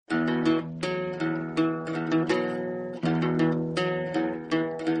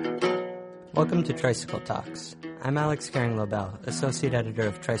Welcome to Tricycle Talks. I'm Alex Caring-Lobel, Associate Editor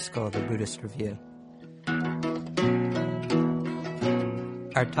of Tricycle, the Buddhist Review.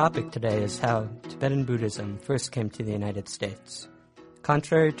 Our topic today is how Tibetan Buddhism first came to the United States.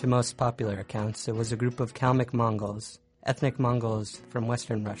 Contrary to most popular accounts, it was a group of Kalmyk Mongols, ethnic Mongols from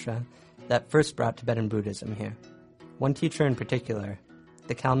Western Russia, that first brought Tibetan Buddhism here. One teacher in particular,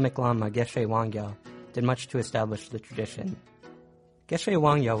 the Kalmyk Lama Geshe Wangyal, did much to establish the tradition. Geshe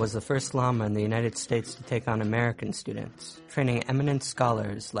Wangyal was the first Lama in the United States to take on American students, training eminent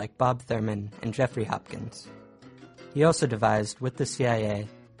scholars like Bob Thurman and Jeffrey Hopkins. He also devised, with the CIA,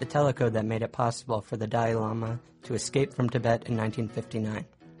 the telecode that made it possible for the Dalai Lama to escape from Tibet in 1959.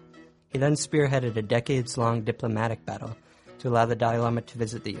 He then spearheaded a decades-long diplomatic battle to allow the Dalai Lama to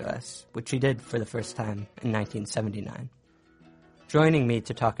visit the U.S., which he did for the first time in 1979. Joining me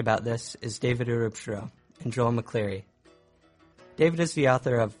to talk about this is David Urubshurow and Joel McCleary. David is the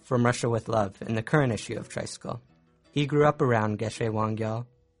author of From Russia with Love in the current issue of Tricycle. He grew up around Geshe Wangyal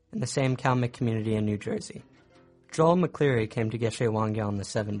in the same Kalmyk community in New Jersey. Joel McCleary came to Geshe Wangyal in the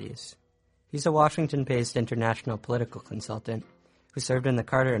 70s. He's a Washington-based international political consultant who served in the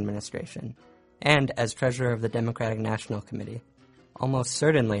Carter administration and as treasurer of the Democratic National Committee, almost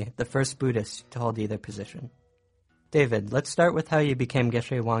certainly the first Buddhist to hold either position. David, let's start with how you became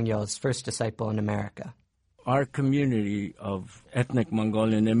Geshe Wangyal's first disciple in America. Our community of ethnic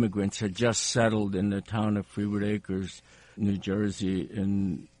Mongolian immigrants had just settled in the town of Freewood Acres, New Jersey,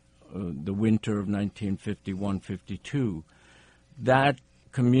 in the winter of 1951-52. That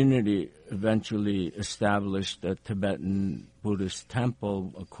community eventually established a Tibetan Buddhist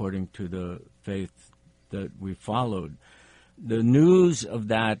temple according to the faith that we followed. The news of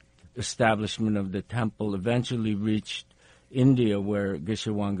that establishment of the temple eventually reached India, where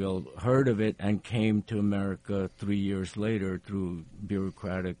Geshe Wangyal heard of it and came to America 3 years later through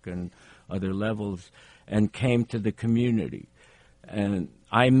bureaucratic and other levels, and came to the community. And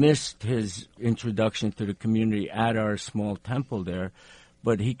I missed his introduction to the community at our small temple there,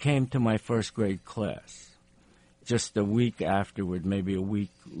 but he came to my first grade class just a week afterward, maybe a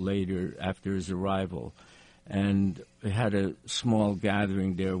week later after his arrival. And we had a small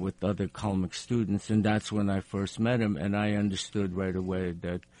gathering there with other Kalmyk students, and that's when I first met him, and I understood right away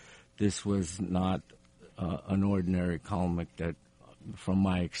that this was not an ordinary Kalmyk that, from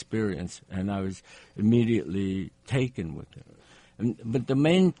my experience, and I was immediately taken with him. But the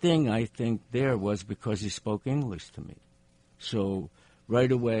main thing, I think, there was because he spoke English to me. So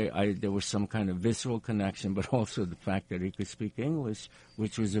right away, there was some kind of visceral connection, but also the fact that he could speak English,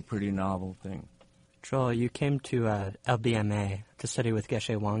 which was a pretty novel thing. Joel, you came to LBMA to study with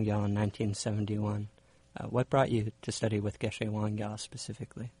Geshe Wangyal in 1971. What brought you to study with Geshe Wangyal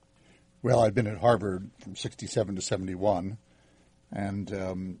specifically? Well, I'd been at Harvard from 67 to 71,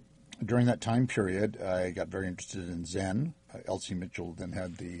 and during that time period, I got very interested in Zen. Elsie Mitchell then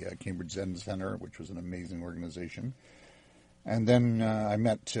had the Cambridge Zen Center, which was an amazing organization. And then I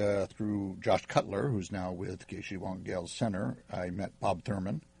met, through Josh Cutler, who's now with Geshe Wangyal's Center, I met Bob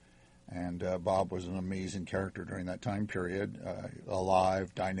Thurman. And Bob was an amazing character during that time period,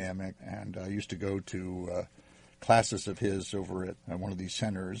 alive, dynamic, and I used to go to classes of his over at one of these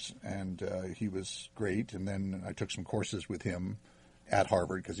centers, and he was great. And then I took some courses with him at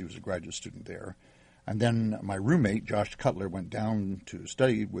Harvard because he was a graduate student there. And then my roommate, Josh Cutler, went down to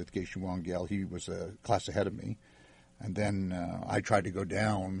study with Geshe Wangyal. He was a class ahead of me. And then I tried to go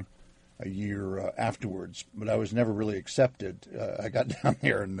down a year afterwards, but I was never really accepted. I got down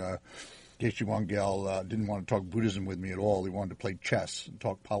there, and Geshe Wangyal didn't want to talk Buddhism with me at all. He wanted to play chess and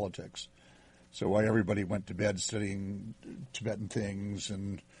talk politics. So while everybody went to bed studying Tibetan things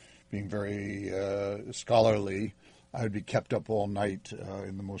and being very scholarly, I would be kept up all night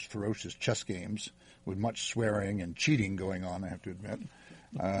in the most ferocious chess games with much swearing and cheating going on, I have to admit.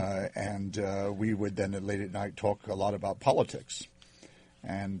 And we would then late at night talk a lot about politics.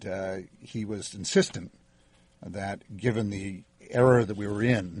 And he was insistent that given the era that we were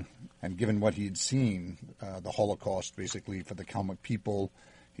in and given what he'd seen, the Holocaust basically for the Kalmyk people,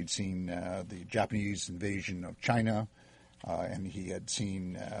 he'd seen the Japanese invasion of China, and he had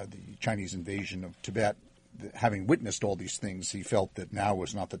seen the Chinese invasion of Tibet. Having witnessed all these things, he felt that now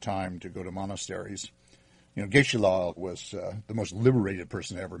was not the time to go to monasteries. You know, Geshe Wangyal was the most liberated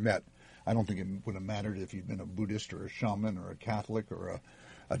person I ever met. I don't think it would have mattered if he'd been a Buddhist or a shaman or a Catholic or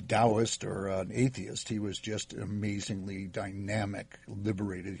a Taoist or an atheist. He was just an amazingly dynamic,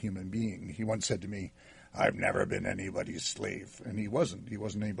 liberated human being. He once said to me, "I've never been anybody's slave." And he wasn't. He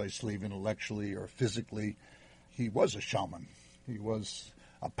wasn't anybody's slave intellectually or physically. He was a shaman. He was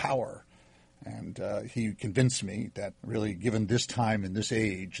a power. And he convinced me that really, given this time and this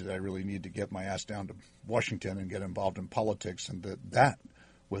age, that I really need to get my ass down to Washington and get involved in politics, and that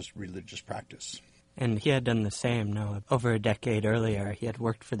was religious practice. And he had done the same, no? Over a decade earlier, he had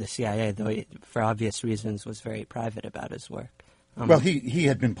worked for the CIA, though he, for obvious reasons, was very private about his work. Well, he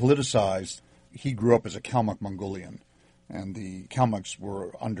had been politicized. He grew up as a Kalmyk Mongolian, and the Kalmyks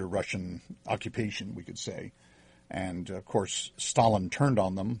were under Russian occupation, we could say. And, of course, Stalin turned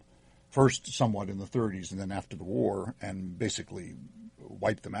on them, first somewhat in the 30s and then after the war, and basically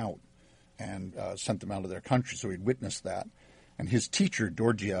wiped them out and sent them out of their country. So he'd witnessed that. And his teacher,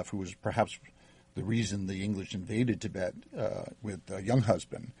 Dorjiev, who was perhaps the reason the English invaded Tibet with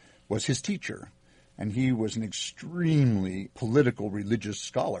Younghusband, was his teacher. And he was an extremely political, religious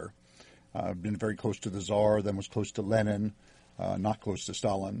scholar, been very close to the Tsar, then was close to Lenin, not close to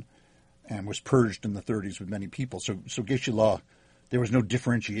Stalin, and was purged in the 30s with many people. So Geshe-la, there was no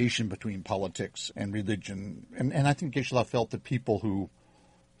differentiation between politics and religion. And I think Geshe-la felt that people who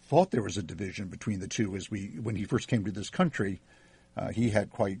thought there was a division between the two, when he first came to this country, he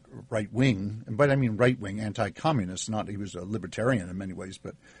had quite right-wing, but I mean right-wing, anti-communist, he was a libertarian in many ways,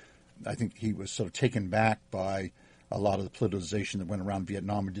 but I think he was sort of taken back by a lot of the politicization that went around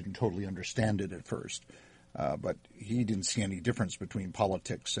Vietnam and didn't totally understand it at first. But he didn't see any difference between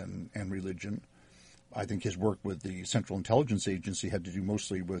politics and religion. I think his work with the Central Intelligence Agency had to do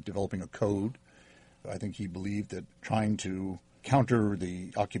mostly with developing a code. I think he believed that trying to counter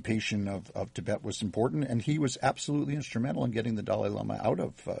the occupation of Tibet was important, and he was absolutely instrumental in getting the Dalai Lama out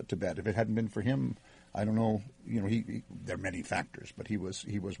of Tibet. If it hadn't been for him, I don't know, there are many factors, but he was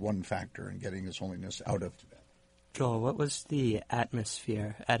one factor in getting His Holiness out of Tibet. Joel, what was the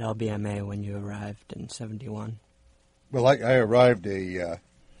atmosphere at LBMA when you arrived in 1971? Well, I arrived a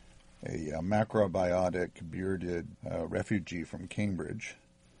macrobiotic, bearded refugee from Cambridge.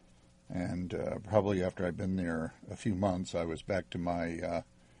 And probably after I'd been there a few months, I was back to my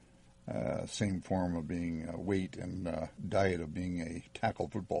same form of being weight and diet of being a tackle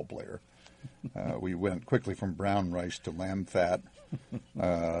football player. We went quickly from brown rice to lamb fat,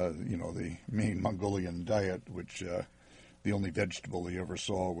 the main Mongolian diet, which the only vegetable he ever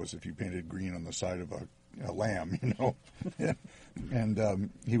saw was if you painted green on the side of a lamb, And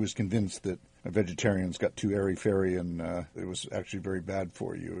he was convinced that vegetarians got too airy-fairy and it was actually very bad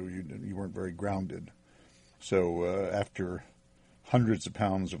for you. You weren't very grounded. So after hundreds of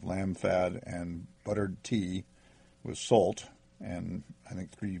pounds of lamb fat and buttered tea with salt and I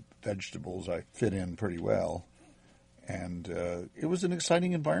think 3 vegetables, I fit in pretty well. And it was an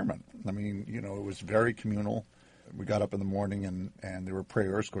exciting environment. I mean, it was very communal. We got up in the morning and there were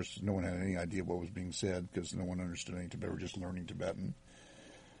prayers. Of course, no one had any idea what was being said because no one understood any Tibetan. We were just learning Tibetan.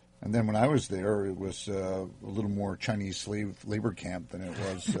 And then when I was there, it was a little more Chinese slave labor camp than it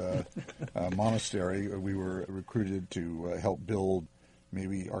was a monastery. We were recruited to help build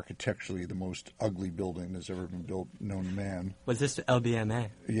maybe architecturally the most ugly building that's ever been built known to man. Was this LBMA?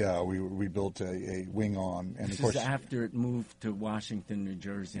 Yeah, we built a wing on. And this of course, is after it moved to Washington, New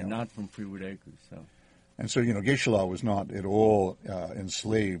Jersey, not from Freewood Acres. So. And so, Geshe-la was not at all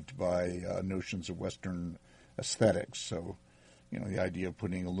enslaved by notions of Western aesthetics. So, the idea of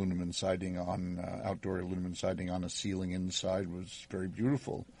putting aluminum siding on, outdoor aluminum siding on a ceiling inside was very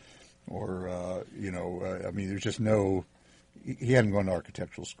beautiful. Or, there's just no... He hadn't gone to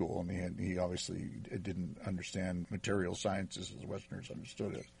architectural school, and he obviously didn't understand material sciences as Westerners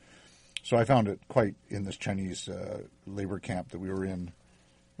understood it. So I found it quite, in this Chinese labor camp that we were in,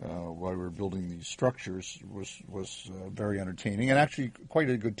 while we were building these structures, was very entertaining and actually quite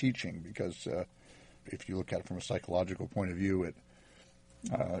a good teaching because if you look at it from a psychological point of view,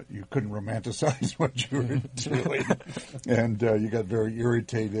 you couldn't romanticize what you were doing, and you got very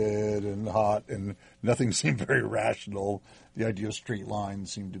irritated and hot, and nothing seemed very rational. The idea of straight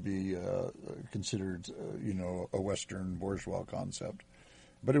lines seemed to be considered, a Western bourgeois concept.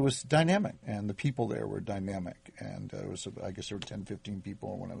 But it was dynamic, and the people there were dynamic. And I guess there were 10, 15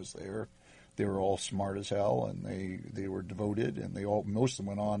 people when I was there. They were all smart as hell, and they were devoted, and most of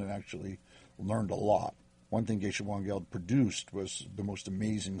them went on and actually learned a lot. One thing Geshe Wangyal produced was the most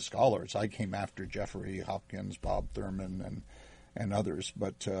amazing scholars. I came after Jeffrey Hopkins, Bob Thurman, and others.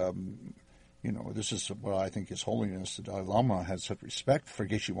 But, this is what I think His Holiness, the Dalai Lama, has such respect for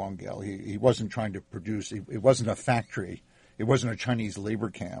Geshe Wangyal. He wasn't trying to produce, it wasn't a factory. It wasn't a Chinese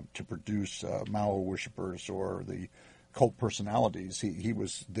labor camp to produce Mao worshippers or the cult personalities. He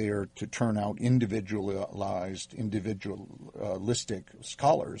was there to turn out individualistic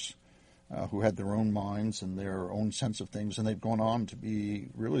scholars who had their own minds and their own sense of things, and they've gone on to be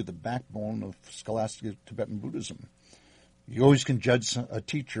really the backbone of scholastic Tibetan Buddhism. you always can judge a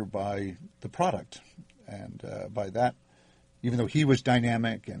teacher by the product. And by that, even though he was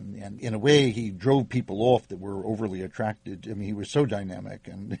dynamic and in a way he drove people off that were overly attracted. I mean, he was so dynamic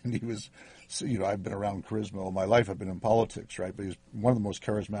and he was, I've been around charisma all my life. I've been in politics, right? But he's one of the most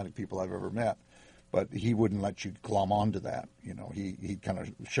charismatic people I've ever met. But he wouldn't let you glom onto that. He'd kind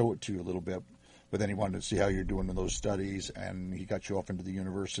of show it to you a little bit. But then he wanted to see how you're doing in those studies, and he got you off into the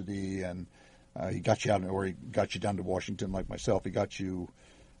university, and he got you out, or he got you down to Washington like myself. He got you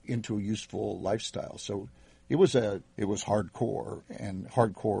into a useful lifestyle. So it was hardcore, and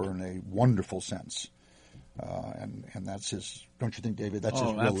hardcore in a wonderful sense. And that's his. Don't you think, David? That's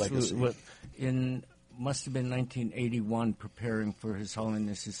his real legacy. Well, must have been 1981, preparing for His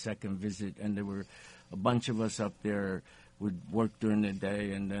Holiness's second visit, and there were a bunch of us up there. Would work during the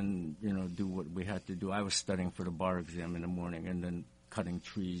day and then, do what we had to do. I was studying for the bar exam in the morning and then cutting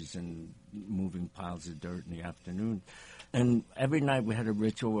trees and moving piles of dirt in the afternoon. And every night we had a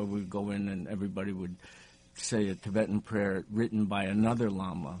ritual where we'd go in and everybody would say a Tibetan prayer written by another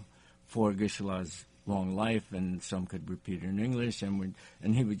Lama for Geshe-La's long life, and some could repeat it in English, and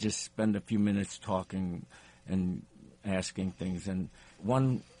he would just spend a few minutes talking and asking things. And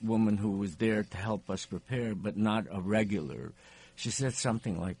one woman who was there to help us prepare, but not a regular, she said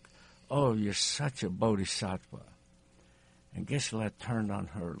something like, "Oh, you're such a bodhisattva." And Geshe-La turned on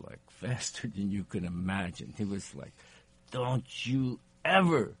her like faster than you could imagine. He was like, "Don't you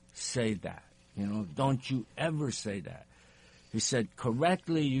ever say that. Don't you ever say that." He said,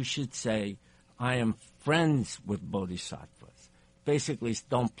 "Correctly, you should say, I am friends with bodhisattvas. Basically,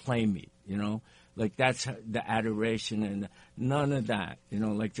 don't play me, Like, that's the adoration, and none of that.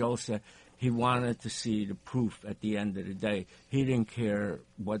 Like Joel said, he wanted to see the proof at the end of the day. He didn't care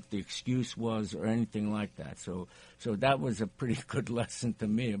what the excuse was or anything like that. So that was a pretty good lesson to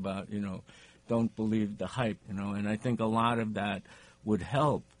me about, don't believe the hype, And I think a lot of that would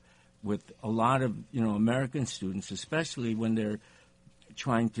help with a lot of, American students, especially when they're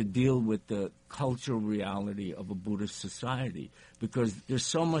trying to deal with the cultural reality of a Buddhist society, because there's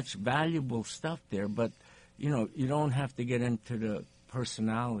so much valuable stuff there, but, you don't have to get into the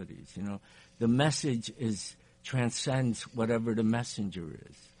personalities, The message transcends whatever the messenger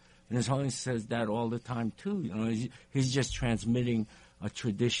is. And His Holiness says that all the time, too. He's just transmitting a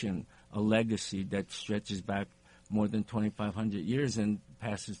tradition, a legacy that stretches back more than 2,500 years and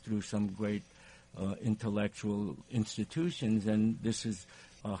passes through some great intellectual institutions, and this is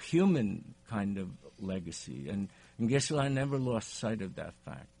a human kind of legacy. And Geshe-La never lost sight of that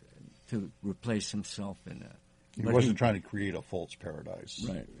fact, to replace himself in that. He wasn't trying to create a false paradise.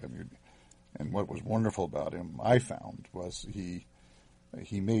 Right. And what was wonderful about him, I found, was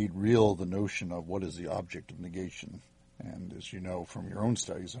he made real the notion of what is the object of negation. And as you know from your own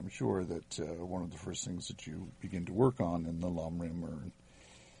studies, I'm sure that one of the first things that you begin to work on in the Lam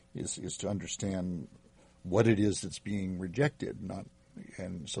is to understand what it is that's being rejected,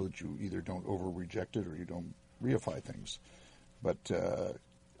 and so that you either don't over-reject it or you don't reify things. But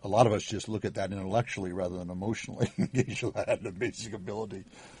a lot of us just look at that intellectually rather than emotionally. Geshe-La had an amazing ability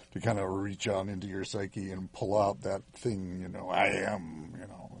to kind of reach on into your psyche and pull out that thing, I am,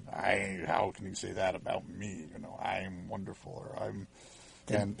 how can you say that about me? I am wonderful, or I'm...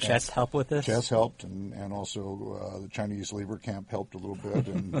 Did chess help with this? Chess helped, and also the Chinese labor camp helped a little bit,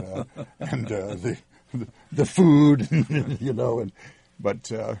 and the food,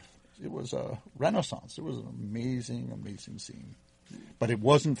 but it was a renaissance. It was an amazing, amazing scene, but it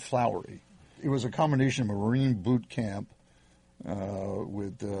wasn't flowery. It was a combination of a Marine boot camp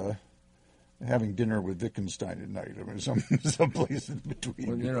with having dinner with Wittgenstein at night. I mean, some place in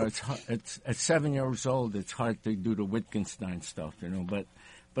between. Well, it's at 7 years old, it's hard to do the Wittgenstein stuff,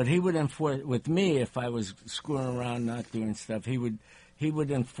 But he would enforce with me if I was screwing around, not doing stuff. He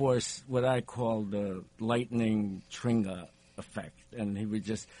would enforce what I call the lightning tringa effect, and he would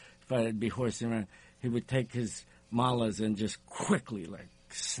just, if I'd be horsing around, he would take his malas and just quickly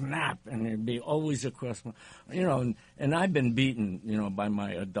snap, and it'd be always across my, and I've been beaten, by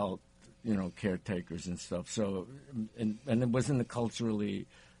my adult, caretakers and stuff. So, and it wasn't a culturally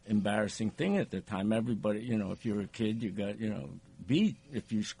embarrassing thing at the time. Everybody, if you were a kid, you got, beat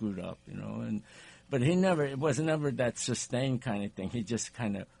if you screwed up, but it was never that sustained kind of thing. He just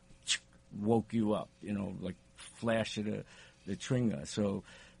kind of woke you up, like flash of the tringa. So,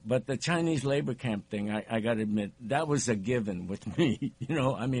 but the Chinese labor camp thing, I got to admit, that was a given with me,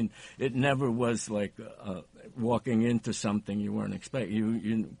 it never was like walking into something you weren't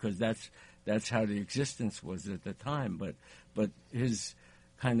expecting, because that's how the existence was at the time. But his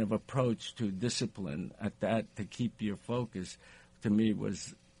kind of approach to discipline at that, to keep your focus, to me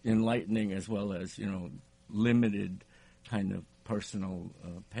was enlightening, as well as, limited kind of personal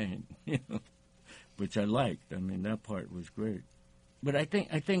pain, which I liked. I mean, that part was great. But I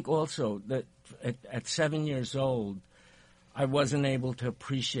think also that at 7 years old, I wasn't able to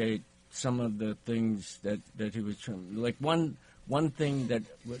appreciate some of the things that he was trying. Like one thing that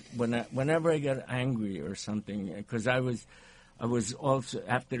whenever I get angry or something, because I was also,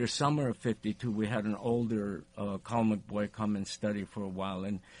 after the summer of 52, we had an older Kalmyk boy come and study for a while,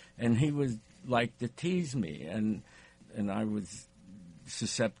 and he was like to tease me, and I was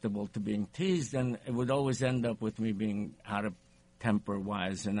susceptible to being teased, and it would always end up with me being out of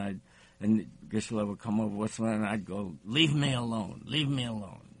temper-wise, and Geshe would come over, what's the matter, and I'd go, leave me alone,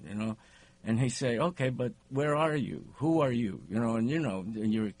 and he'd say, okay, but where are you? Who are you? And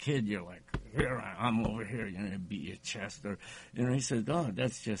you're a kid, you're like, here I'm over here, beat your chest, or, he said, oh,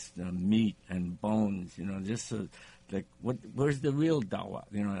 that's just meat and bones, just like, where's the real Dawa?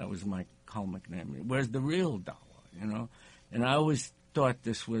 That was my Kalmyk name. Where's the real Dawa? And I always thought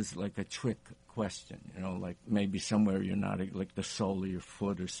this was like a trick question, like maybe somewhere you're not, like the sole of your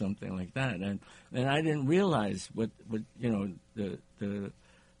foot or something like that, and I didn't realize what the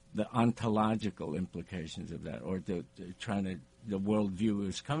ontological implications of that, or the worldview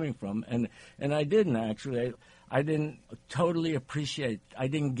is coming from, and I didn't actually. I didn't totally appreciate. I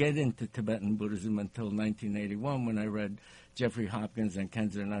didn't get into Tibetan Buddhism until 1981 when I read Jeffrey Hopkins and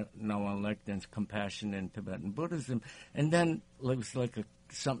Khenzo Nawang Lekten's Compassion in Tibetan Buddhism, and then it was like a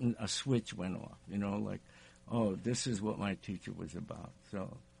switch went off. Like, oh, this is what my teacher was about.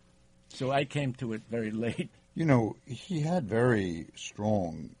 So I came to it very late. He had very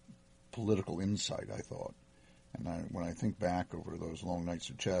strong political insight, I thought. And when I think back over those long nights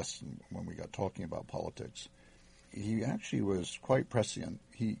of chess and when we got talking about politics, he actually was quite prescient.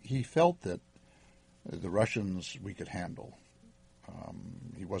 He felt that the Russians we could handle.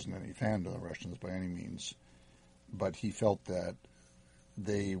 He wasn't any fan of the Russians by any means, but he felt that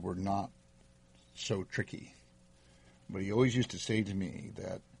they were not so tricky. But he always used to say to me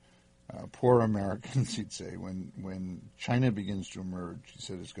that poor Americans, he'd say, when China begins to emerge, he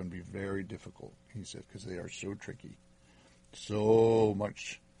said, it's going to be very difficult, he said, because they are so tricky, so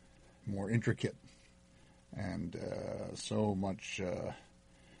much more intricate, and so much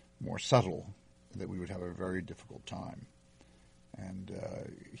more subtle that we would have a very difficult time. And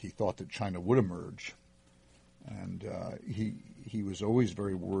he thought that China would emerge, and he was always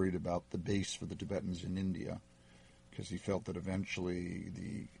very worried about the base for the Tibetans in India, because he felt that eventually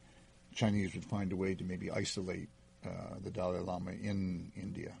the Chinese would find a way to maybe isolate the Dalai Lama in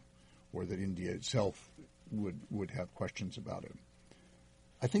India, or that India itself would have questions about it.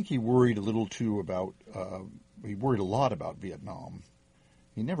 I think he worried a little too about, he worried a lot about Vietnam.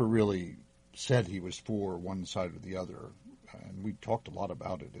 He never really said he was for one side or the other, and we talked a lot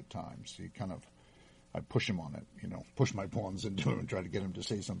about it at times. He kind of, I'd push him on it, push my pawns into him and try to get him to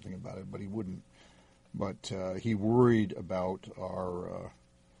say something about it, but he wouldn't. But he worried about our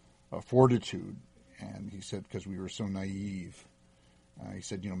fortitude, and he said, because we were so naive. He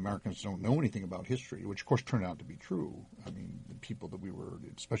said, Americans don't know anything about history, which of course turned out to be true. I mean, the people that we were,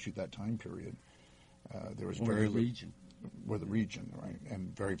 especially at that time period, there was very little. The region, right?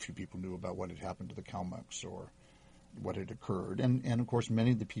 And very few people knew about what had happened to the Kalmyks or what had occurred. And of course,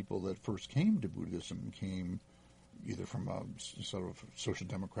 many of the people that first came to Buddhism came either from a sort of social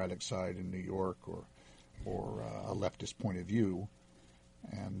democratic side in New York or a leftist point of view.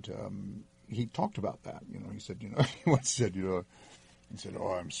 And he talked about that. He said, he once said, he said,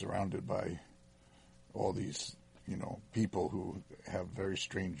 oh, I'm surrounded by all these, people who have very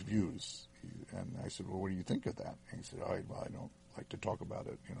strange views. And I said, well, what do you think of that? And he said, I don't like to talk about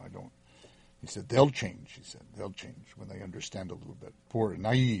it. I don't. He said, they'll change. He said, they'll change when they understand a little bit. Poor,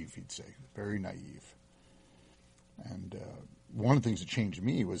 naive, he'd say, very naive. And one of the things that changed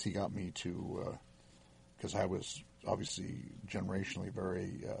me was he got me to, because I was obviously generationally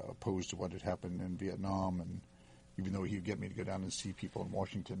very opposed to what had happened in Vietnam, and even though he'd get me to go down and see people in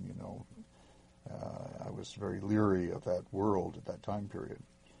Washington, I was very leery of that world at that time period.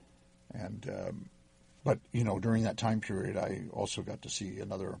 And but during that time period, I also got to see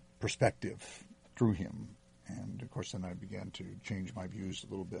another perspective through him, and of course then I began to change my views a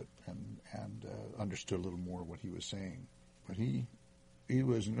little bit and understood a little more what he was saying. But he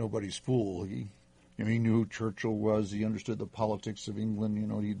was nobody's fool. He knew who Churchill was. He understood the politics of England.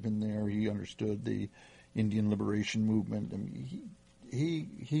 He'd been there. He understood the Indian liberation movement. I mean,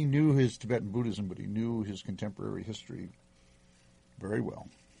 he knew his Tibetan Buddhism, but he knew his contemporary history very well.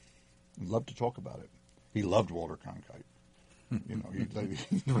 He loved to talk about it. He loved Walter Cronkite.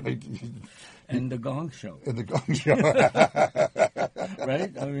 Right? And the Gong Show. And the Gong Show.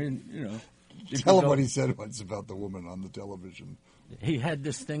 Right? I mean, Tell him what he said once about the woman on the television. He had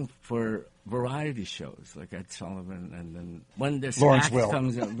this thing for variety shows, like Ed Sullivan, and then when this Lawrence act Welk.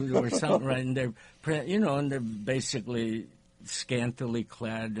 comes up, or something, right, and they're basically scantily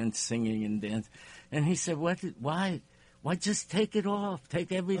clad and singing and dancing. And he said, why just take it off?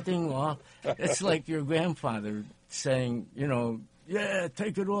 Take everything off. It's like your grandfather saying, yeah,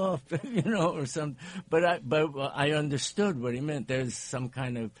 take it off, or something. But I understood what he meant. There's some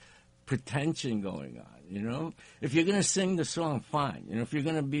kind of pretension going on, If you're going to sing the song, fine. If you're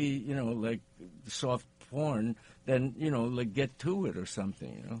going to be, like soft porn, then, like get to it or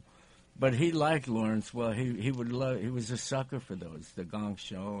something, But he liked Lawrence Welk. He was a sucker for those, the Gong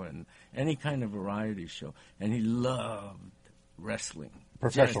Show and any kind of variety show. And he loved wrestling.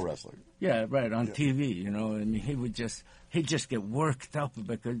 Professional wrestling. Yeah, right, on TV, and he'd just get worked up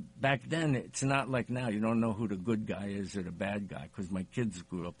because back then it's not like now. You don't know who the good guy is or the bad guy because my kids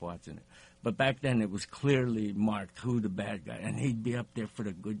grew up watching it. But back then it was clearly marked who the bad guy, and he'd be up there for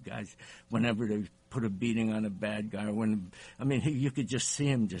the good guys whenever they put a beating on a bad guy. You could just see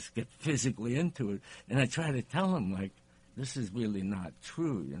him just get physically into it. And I try to tell him, like, this is really not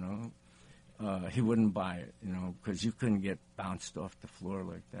true, He wouldn't buy it, because you couldn't get bounced off the floor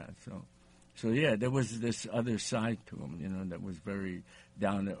like that. So yeah, there was this other side to him, that was very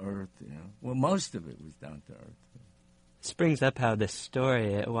down to earth, Well, most of it was down to earth. This brings up how this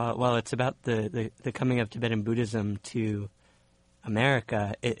story, while it's about the coming of Tibetan Buddhism to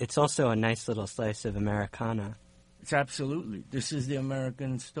America, it's also a nice little slice of Americana. It's absolutely. This is the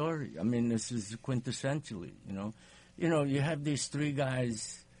American story. This is quintessentially, You have these three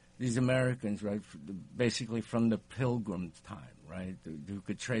guys, these Americans, right, basically from the Pilgrim time, right, who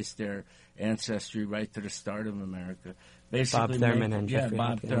could trace their ancestry right to the start of America. Basically, Bob Thurman and Jeffrey Bob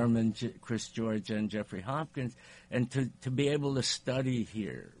Hopkins. Thurman, Chris George, and Jeffrey Hopkins, and to be able to study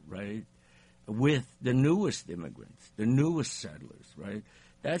here, right, with the newest immigrants, the newest settlers, right?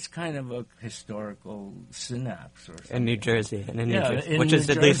 That's kind of a historical synapse or something. In New Jersey, in which New is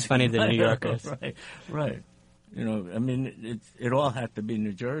at Jersey. least funny to New Yorkers. Right. It all had to be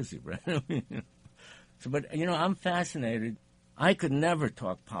New Jersey, right? But I'm fascinated. I could never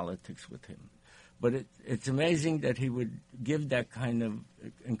talk politics with him. But it's amazing that he would give that kind of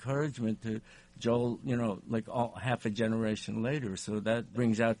encouragement to Joel, like half a generation later. So that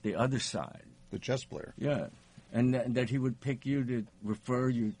brings out the other side. The chess player. Yeah. And that he would pick you to refer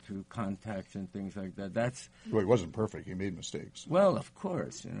you to contacts and things like that. Well, he wasn't perfect. He made mistakes. Well, of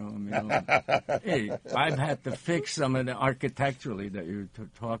course, hey, I've had to fix some of the architecturally that you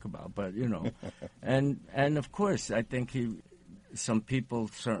talk about, but and of course, I think some people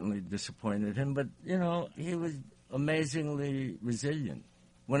certainly disappointed him, but he was amazingly resilient.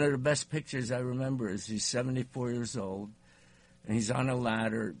 One of the best pictures I remember is he's 74 years old. And he's on a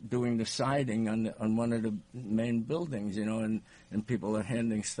ladder doing the siding on one of the main buildings, and people are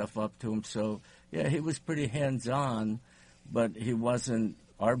handing stuff up to him. So, yeah, he was pretty hands-on, but he wasn't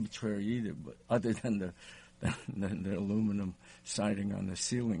arbitrary either, but other than the aluminum siding on the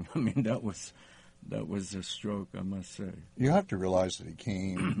ceiling. That was a stroke, I must say. You have to realize that he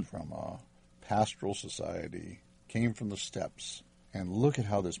came from a pastoral society, came from the steppes, and look at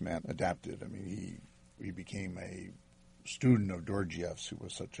how this man adapted. He became a student of Dorjiev's, who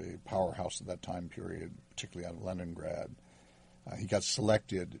was such a powerhouse at that time period, particularly out of Leningrad. He got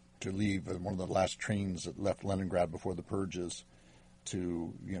selected to leave one of the last trains that left Leningrad before the purges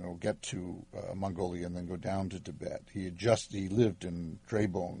to, get to Mongolia and then go down to Tibet. He lived in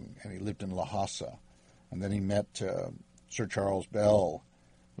Trebon and he lived in Lhasa. And then he met Sir Charles Bell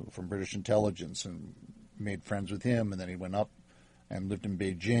from British intelligence and made friends with him. And then he went up and lived in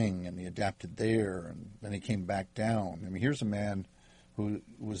Beijing, and he adapted there, and then he came back down. Here's a man who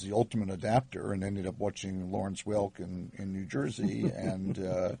was the ultimate adapter and ended up watching Lawrence Welk in New Jersey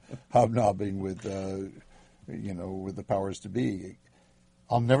and hobnobbing with, with the powers to be.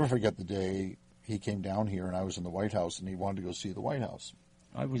 I'll never forget the day he came down here, and I was in the White House, and he wanted to go see the White House.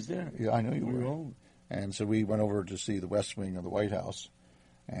 I was there. Yeah, I know you were. And so we went over to see the West Wing of the White House,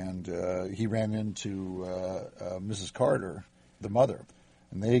 and he ran into Mrs. Carter, the mother,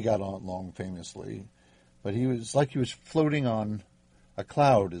 and they got along famously, but he was floating on a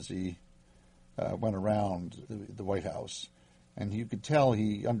cloud as he went around the White House, and you could tell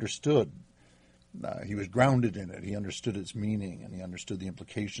he understood. He was grounded in it. He understood its meaning, and he understood the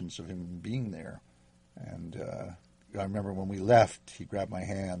implications of him being there. And I remember when we left, he grabbed my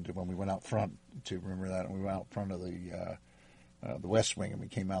hand, and when we went out front, to remember that, and we went out front of the West Wing, and we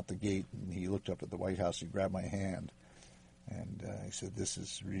came out the gate, and he looked up at the White House, he grabbed my hand, and he said, "This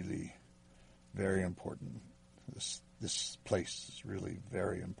is really very important. This place is really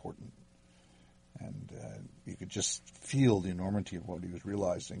very important." And you could just feel the enormity of what he was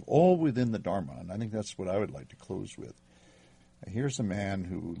realizing, all within the Dharma. And I think that's what I would like to close with. Here's a man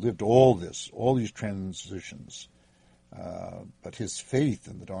who lived all these transitions, but his faith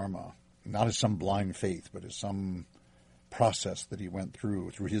in the Dharma, not as some blind faith, but as some process that he went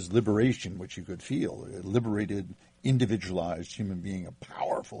through his liberation, which you could feel, a liberated, individualized human being, a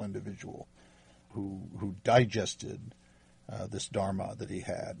powerful individual who digested this Dharma that he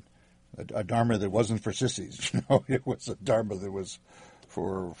had, a Dharma that wasn't for sissies. It was a Dharma that was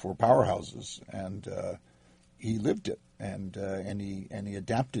for powerhouses, and he lived it, and he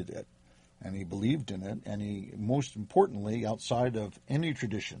adapted it, and he believed in it, and he, most importantly, outside of any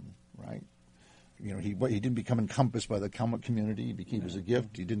tradition, right? He didn't become encompassed by the Kalmuk community. He was a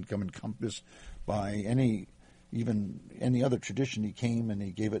gift. He didn't become encompassed by any other tradition. He came and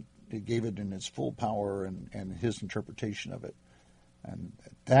he gave it in its full power and his interpretation of it. And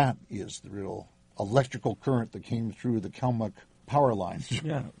that is the real electrical current that came through the Kalmuk power lines.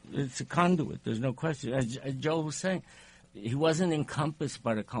 Yeah, it's a conduit. There's no question. As Joel was saying, he wasn't encompassed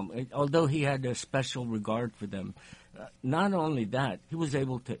by the Kalmuk, although he had a special regard for them. Not only that, he was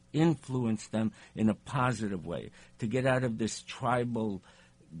able to influence them in a positive way, to get out of this tribal,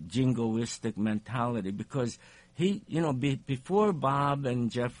 jingoistic mentality, because he, before Bob and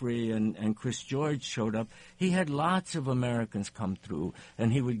Jeffrey and Chris George showed up, he had lots of Americans come through,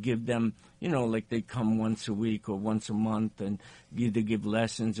 and he would give them, like they'd come once a week or once a month and either give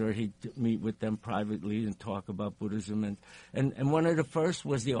lessons or he'd meet with them privately and talk about Buddhism. And one of the first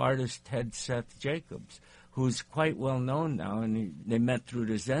was the artist Ted Seth Jacobs, who's quite well known now, and they met through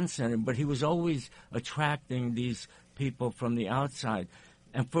the Zen Center, but he was always attracting these people from the outside,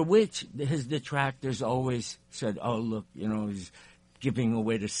 and for which his detractors always said, oh, look, he's giving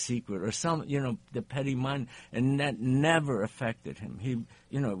away the secret, or some, the petty mind, and that never affected him. He,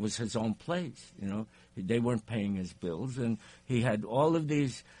 it was his own place, They weren't paying his bills, and he had all of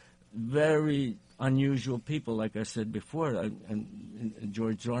these very unusual people, like I said before, and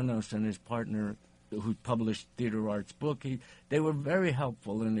George Zornos and his partner, who published Theater Art's book, they were very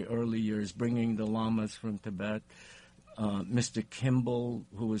helpful in the early years, bringing the lamas from Tibet. Mr. Kimball,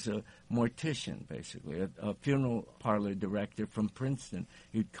 who was a mortician, basically, a funeral parlor director from Princeton,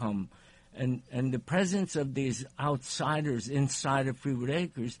 he'd come. And the presence of these outsiders inside of Freewood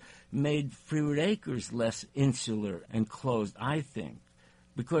Acres made Freewood Acres less insular and closed, I think.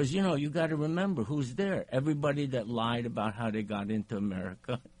 Because, you got to remember who's there. Everybody that lied about how they got into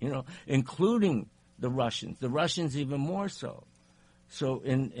America, including the Russians even more so. So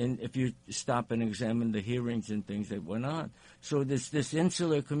if you stop and examine the hearings and things that went on. So there's this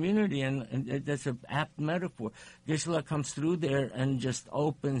insular community, and that's an apt metaphor. Geshe comes through there and just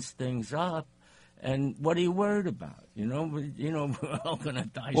opens things up. And what are you worried about? We're all going to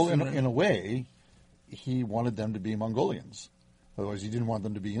die Well, soon. in a way, he wanted them to be Mongolians. Otherwise, he didn't want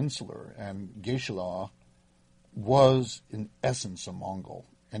them to be insular. And Geshe was, in essence, a Mongol.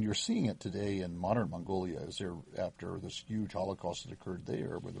 And you're seeing it today in modern Mongolia, after this huge Holocaust that occurred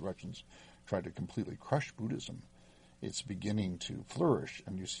there, where the Russians tried to completely crush Buddhism. It's beginning to flourish,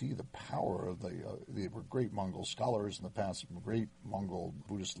 and you see the power of they were great Mongol scholars in the past, great Mongol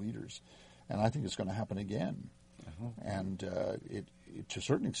Buddhist leaders, and I think it's going to happen again. Uh-huh. And it, to a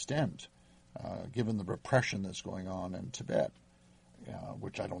certain extent, given the repression that's going on in Tibet,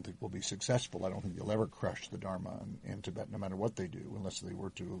 which I don't think will be successful. I don't think they'll ever crush the Dharma in Tibet, no matter what they do, unless they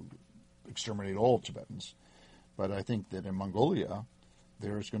were to exterminate all Tibetans. But I think that in Mongolia,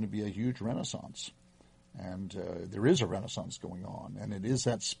 there is going to be a huge renaissance. And there is a renaissance going on, and it is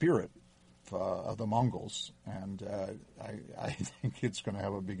that spirit of the Mongols. And I think it's going to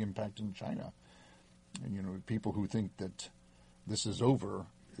have a big impact in China. And, people who think that this is over,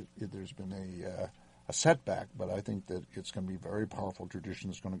 there's been a setback, but I think that it's going to be a very powerful tradition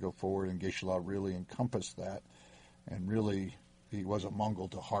that's going to go forward, and Geshe really encompassed that, and really he was a Mongol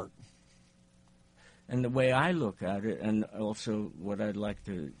to heart. And the way I look at it, and also what I'd like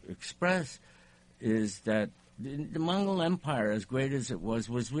to express, is that the Mongol Empire, as great as it was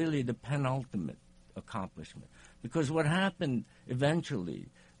really the penultimate accomplishment. Because what happened eventually,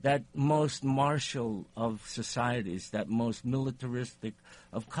 that most martial of societies, that most militaristic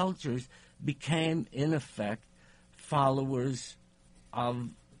of cultures, became, in effect, followers of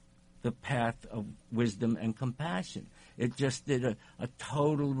the path of wisdom and compassion. It just did a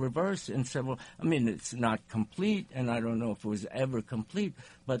total reverse in several... it's not complete, and I don't know if it was ever complete,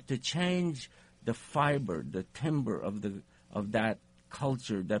 but to change the fiber, the timber of that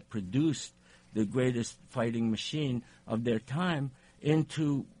culture that produced the greatest fighting machine of their time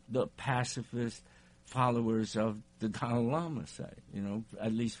into the pacifist, followers of the Dalai Lama, say,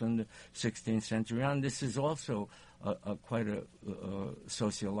 at least from the 16th century on. This is also quite a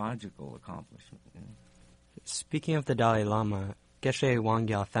sociological accomplishment. Speaking of the Dalai Lama, Geshe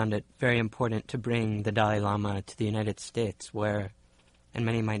Wangyal found it very important to bring the Dalai Lama to the United States, where, and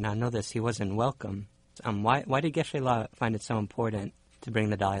many might not know this, he wasn't welcome. Why did Geshe La find it so important to bring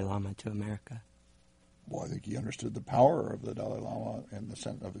the Dalai Lama to America? Well, I think he understood the power of the Dalai Lama in the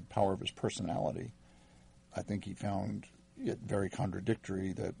sense of the power of his personality. I think he found it very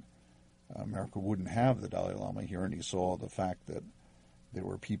contradictory that America wouldn't have the Dalai Lama here, and he saw the fact that there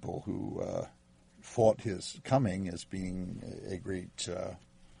were people who fought his coming as being a great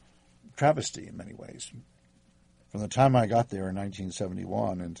travesty in many ways. From the time I got there in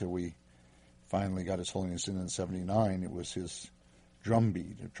 1971 until we finally got His Holiness in 79, it was his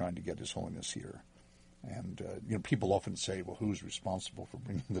drumbeat of trying to get His Holiness here. And people often say, well, who's responsible for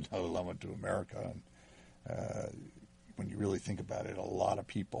bringing the Dalai Lama to America? And when you really think about it, a lot of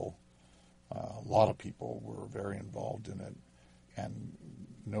people were very involved in it, and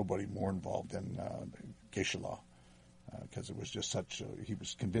nobody more involved than Geshe La, because it was just he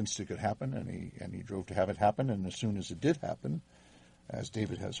was convinced it could happen, and he drove to have it happen. And as soon as it did happen, as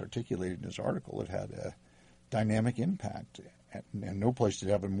David has articulated in his article, it had a dynamic impact, and no place did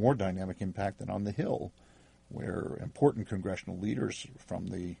have a more dynamic impact than on the Hill, where important congressional leaders from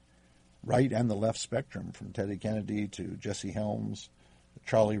the right and the left spectrum, from Teddy Kennedy to Jesse Helms,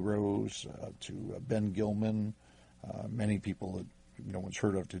 Charlie Rose, to Ben Gilman, many people that no one's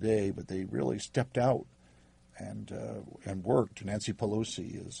heard of today, but they really stepped out and worked. Nancy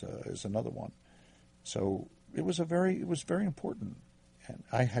Pelosi is another one. So it was very important, and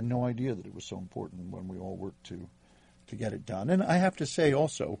I had no idea that it was so important when we all worked to get it done. And I have to say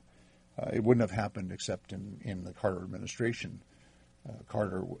also, it wouldn't have happened except in the Carter administration.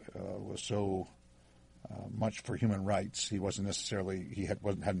 Carter was so much for human rights. He wasn't necessarily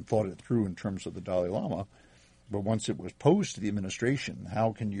hadn't thought it through in terms of the Dalai Lama. But once it was posed to the administration,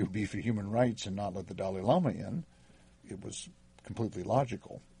 how can you be for human rights and not let the Dalai Lama in? It was completely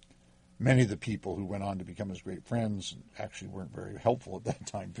logical. Many of the people who went on to become his great friends actually weren't very helpful at that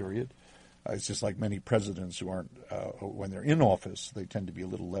time period. It's just like many presidents who aren't, when they're in office, they tend to be a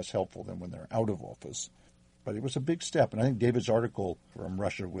little less helpful than when they're out of office. But it was a big step. And I think David's article, From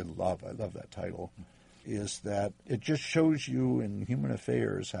Russia with Love, I love that title, is that it just shows you in human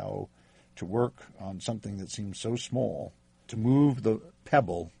affairs how to work on something that seems so small, to move the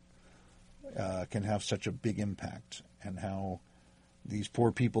pebble, can have such a big impact, and how these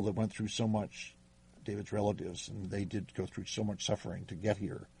poor people that went through so much, David's relatives, and they did go through so much suffering to get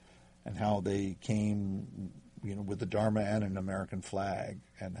here, and how they came, with the Dharma and an American flag,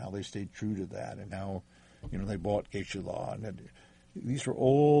 and how they stayed true to that, and how, they bought Geshe La, and these were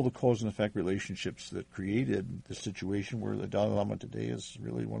all the cause and effect relationships that created the situation where the Dalai Lama today is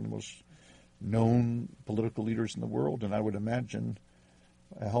really one of the most known political leaders in the world, and I would imagine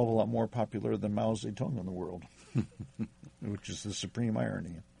a hell of a lot more popular than Mao Zedong in the world, which is the supreme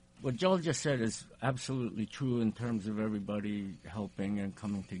irony. What Joel just said is absolutely true in terms of everybody helping and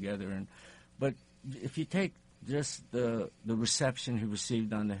coming together. But if you take just the reception he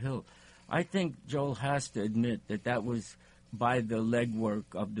received on the Hill, I think Joel has to admit that was by the legwork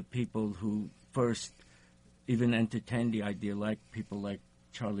of the people who first even entertained the idea, like people like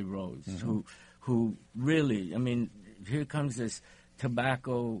Charlie Rose, who really, here comes this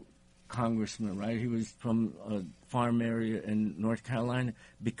tobacco congressman, right? He was from a farm area in North Carolina,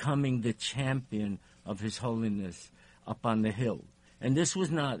 becoming the champion of His Holiness up on the Hill. And this was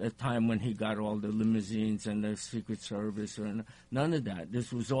not a time when he got all the limousines and the Secret Service or none of that.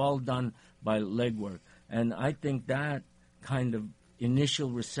 This was all done by legwork. And I think that kind of initial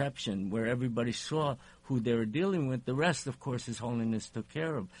reception where everybody saw who they were dealing with, the rest, of course, His Holiness took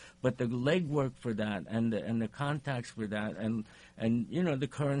care of. But the legwork for that and the contacts for that and the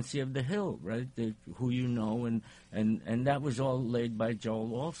currency of the Hill, right, who and that was all laid by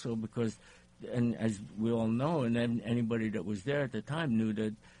Joel also because, and as we all know, and then anybody that was there at the time knew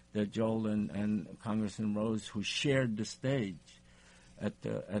that Joel and Congressman Rose, who shared the stage at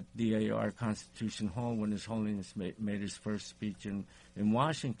DAR Constitution Hall when His Holiness made his first speech in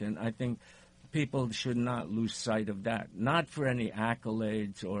Washington, I think people should not lose sight of that. Not for any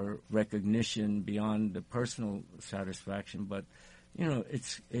accolades or recognition beyond the personal satisfaction, but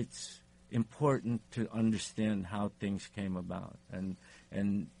it's important to understand how things came about.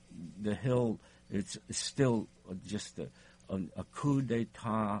 And the Hill, it's still just a coup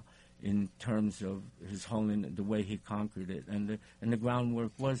d'etat in terms of His Holiness, the way he conquered it, and the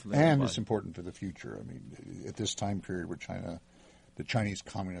groundwork was laid. And it's important for the future. At this time period where China the Chinese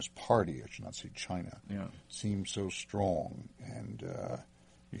Communist Party, I should not say China, seems so strong. And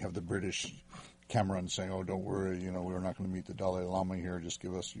you have the British Cameron saying, oh, don't worry, we're not going to meet the Dalai Lama here, just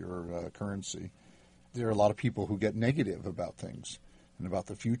give us your currency. There are a lot of people who get negative about things and about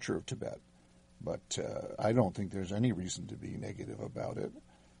the future of Tibet. But I don't think there's any reason to be negative about it.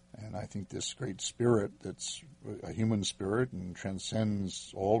 And I think this great spirit that's a human spirit and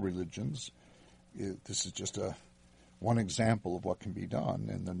transcends all religions, this is just one example of what can be done,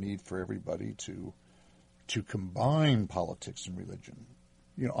 and the need for everybody to combine politics and religion.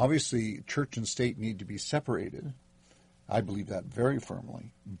 Obviously, church and state need to be separated. I believe that very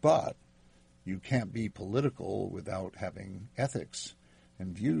firmly. But you can't be political without having ethics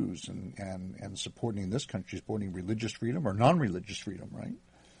and views and supporting, in this country, supporting religious freedom or non-religious freedom, right?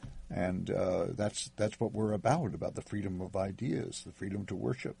 And that's what we're about the freedom of ideas, the freedom to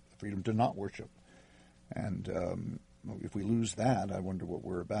worship, the freedom to not worship. And if we lose that, I wonder what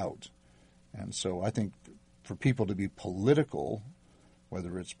we're about. And so I think for people to be political,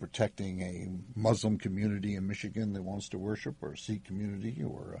 whether it's protecting a Muslim community in Michigan that wants to worship, or a Sikh community,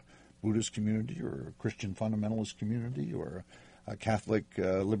 or a Buddhist community, or a Christian fundamentalist community, or a Catholic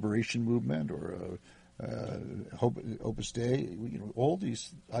liberation movement, or Opus Dei, all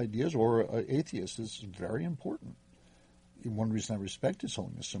these ideas, or atheists, is very important. One reason I respect His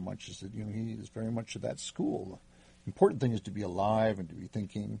Holiness so much is that he is very much of that school. The important thing is to be alive and to be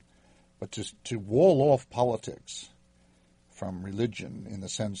thinking, but to wall off politics from religion in the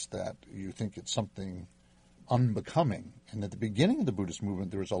sense that you think it's something unbecoming. And at the beginning of the Buddhist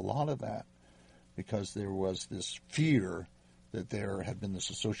movement, there was a lot of that, because there was this fear that there had been this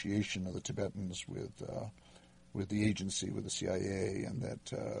association of the Tibetans with the agency, with the CIA,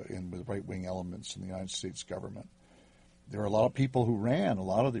 and with right-wing elements in the United States government. There are a lot of people who ran. A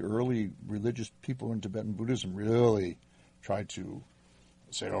lot of the early religious people in Tibetan Buddhism really tried to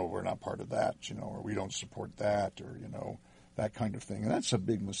say, "Oh, we're not part of that," or "We don't support that," or that kind of thing. And that's a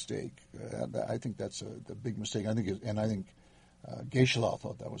big mistake. I think that's a big mistake. I think Geshe Wangyal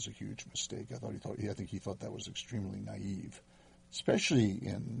thought that was a huge mistake. I think he thought that was extremely naive, especially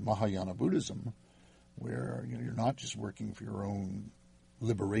in Mahayana Buddhism, where you're not just working for your own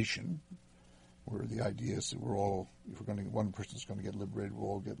liberation, where the idea is that one person's going to get liberated, we'll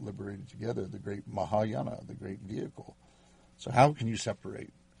all get liberated together. The great Mahayana, the great vehicle. So how can you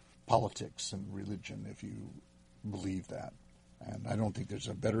separate politics and religion if you believe that? And I don't think there's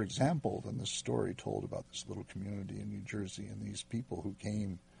a better example than this story told about this little community in New Jersey and these people who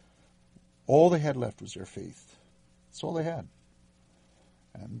came. All they had left was their faith. That's all they had.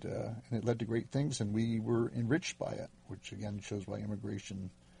 And it led to great things, and we were enriched by it, which again shows why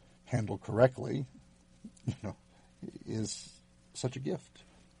immigration, handled correctly, is such a gift.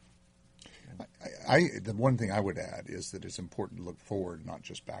 The one thing I would add is that it's important to look forward, not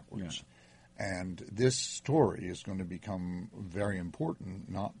just backwards. Yeah. And this story is going to become very important,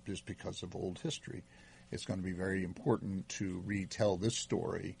 not just because of old history. It's going to be very important to retell this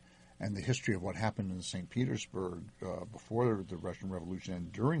story and the history of what happened in St. Petersburg before the Russian Revolution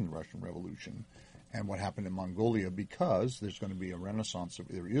and during the Russian Revolution, and what happened in Mongolia, because there is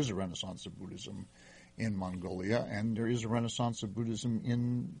a renaissance of Buddhism in Mongolia, and there is a renaissance of Buddhism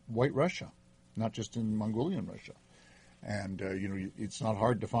in White Russia, not just in Mongolian Russia. And it's not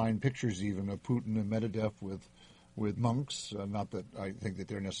hard to find pictures even of Putin and Medvedev with monks. Not that I think that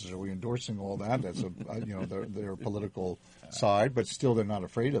they're necessarily endorsing all that. That's their political side, but still they're not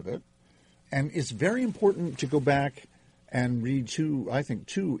afraid of it. And it's very important to go back and read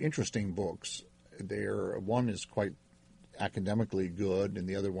two interesting books. One is quite academically good, and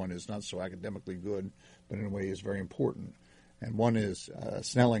the other one is not so academically good, but in a way is very important. And one is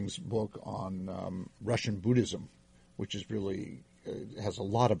Snelling's book on Russian Buddhism, which is really has a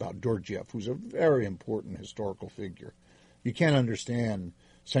lot about Dorjiev, who's a very important historical figure. You can't understand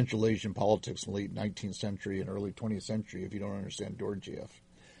Central Asian politics in the late 19th century and early 20th century if you don't understand Dorjiev.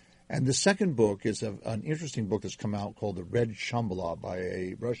 And the second book is an interesting book that's come out called The Red Shambhala by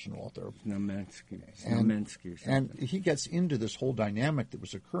a Russian author. Znamensky. And he gets into this whole dynamic that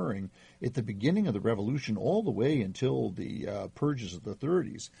was occurring at the beginning of the revolution all the way until the purges of the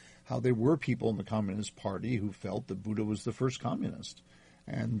 30s, how there were people in the Communist Party who felt that Buddha was the first communist,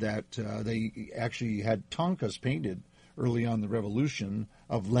 and that they actually had tankas painted early on in the revolution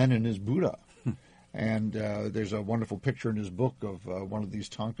of Lenin as Buddha. And there's a wonderful picture in his book of one of these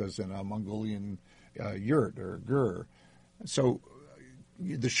tankas in a Mongolian yurt or gur. So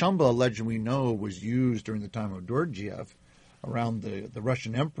the Shambhala legend we know was used during the time of Dorjiev around the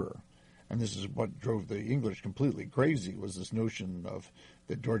Russian emperor. And this is what drove the English completely crazy, was this notion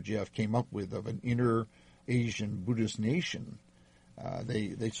that Dorjiev came up with of an inner Asian Buddhist nation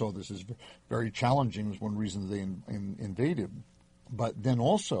They saw this as very challenging. It was one reason they invaded. But then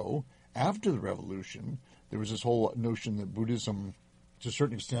also, after the revolution, there was this whole notion that Buddhism, to a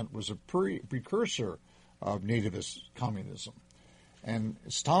certain extent, was a precursor of nativist communism. And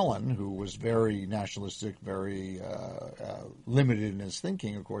Stalin, who was very nationalistic, very limited in his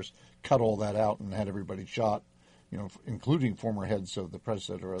thinking, of course, cut all that out and had everybody shot, including former heads of the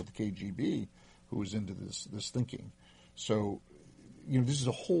President or of the KGB, who was into this thinking. So, this is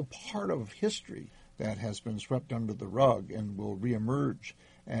a whole part of history that has been swept under the rug and will reemerge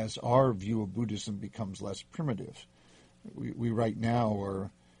as our view of Buddhism becomes less primitive. We right now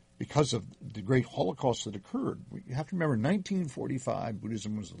are, because of the great Holocaust that occurred, you have to remember, in 1945,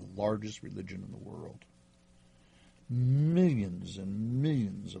 Buddhism was the largest religion in the world. Millions and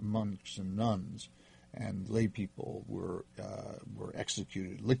millions of monks and nuns and lay people were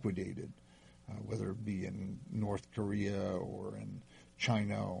executed, liquidated, whether it be in North Korea or in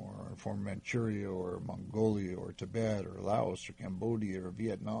China or former Manchuria or Mongolia or Tibet or Laos or Cambodia or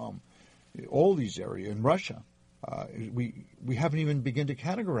Vietnam, all these areas, in Russia. We haven't even begun to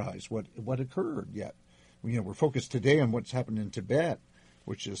categorize what occurred yet. We're focused today on what's happened in Tibet,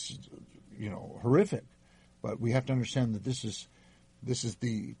 which is horrific. But we have to understand that this is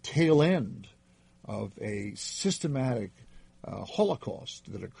the tail end of a systematic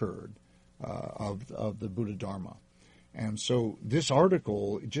Holocaust that occurred of the Buddha Dharma. And so this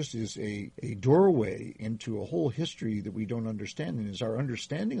article just is a doorway into a whole history that we don't understand. And as our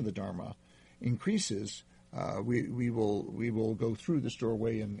understanding of the Dharma increases, we will go through this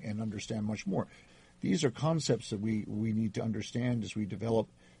doorway and understand much more. These are concepts that we need to understand as we develop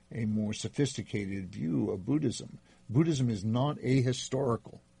a more sophisticated view of Buddhism. Buddhism is not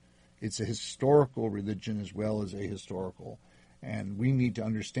ahistorical. It's a historical religion as well as ahistorical. And we need to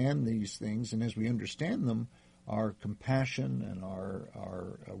understand these things, and as we understand them, our compassion and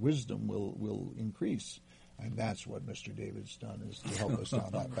our wisdom will increase. And that's what Mr. David's done, is to help us down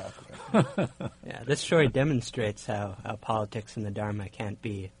that pathway. Yeah, this story demonstrates how politics and the Dharma can't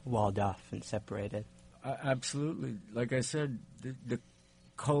be walled off and separated. Absolutely. Like I said, the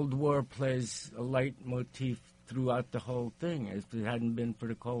Cold War plays a leitmotif throughout the whole thing. If it hadn't been for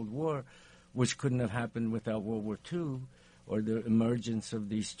the Cold War, which couldn't have happened without World War II, or the emergence of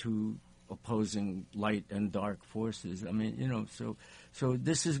these two opposing light and dark forces. I mean, so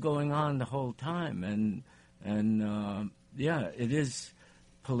this is going on the whole time, and it is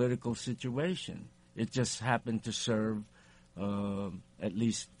political situation. It just happened to serve, at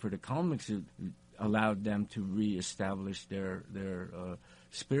least for the Kalmyks, it allowed them to reestablish their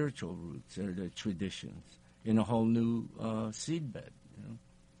spiritual roots, their traditions, in a whole new seedbed.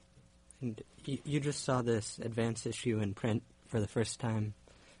 And you just saw this advance issue in print for the first time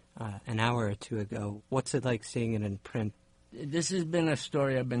an hour or two ago. What's it like seeing it in print? This has been a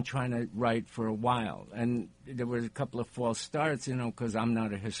story I've been trying to write for a while, and there were a couple of false starts, because I'm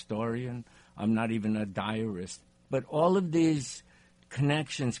not a historian, I'm not even a diarist. But all of these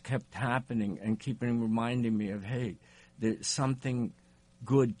connections kept happening and reminding me of, hey, there's something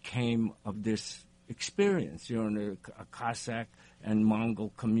good came of this experience. In a Cossack and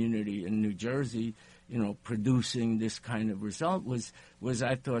Mongol community in New Jersey, producing this kind of result was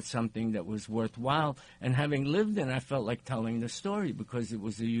I thought something that was worthwhile. And having lived in, I felt like telling the story because it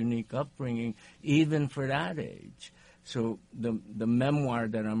was a unique upbringing, even for that age. So the memoir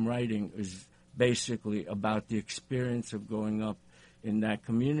that I'm writing is basically about the experience of growing up in that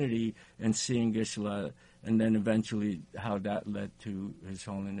community and seeing Geshe, and then eventually how that led to His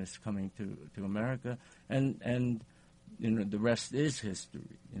Holiness coming to America. And the rest is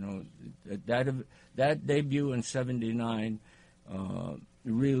history. That debut in '79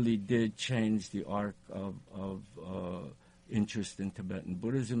 really did change the arc of interest in Tibetan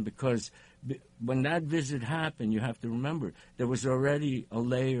Buddhism, because when that visit happened, you have to remember, there was already a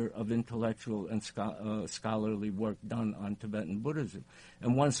layer of intellectual and scholarly work done on Tibetan Buddhism.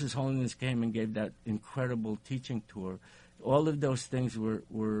 And once His Holiness came and gave that incredible teaching tour, all of those things were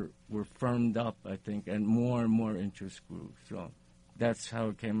firmed up, I think, and more interest grew. So that's how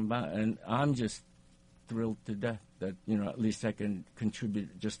it came about. And I'm just thrilled to death that, at least I can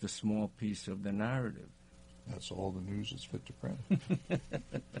contribute just a small piece of the narrative. That's all the news is fit to print.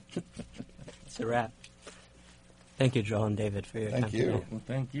 It's a wrap. Thank you, Joel and David, for your time today. Well,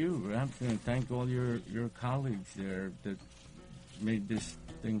 thank you. And thank all your colleagues there that made this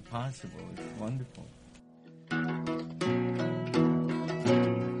thing possible. It's wonderful.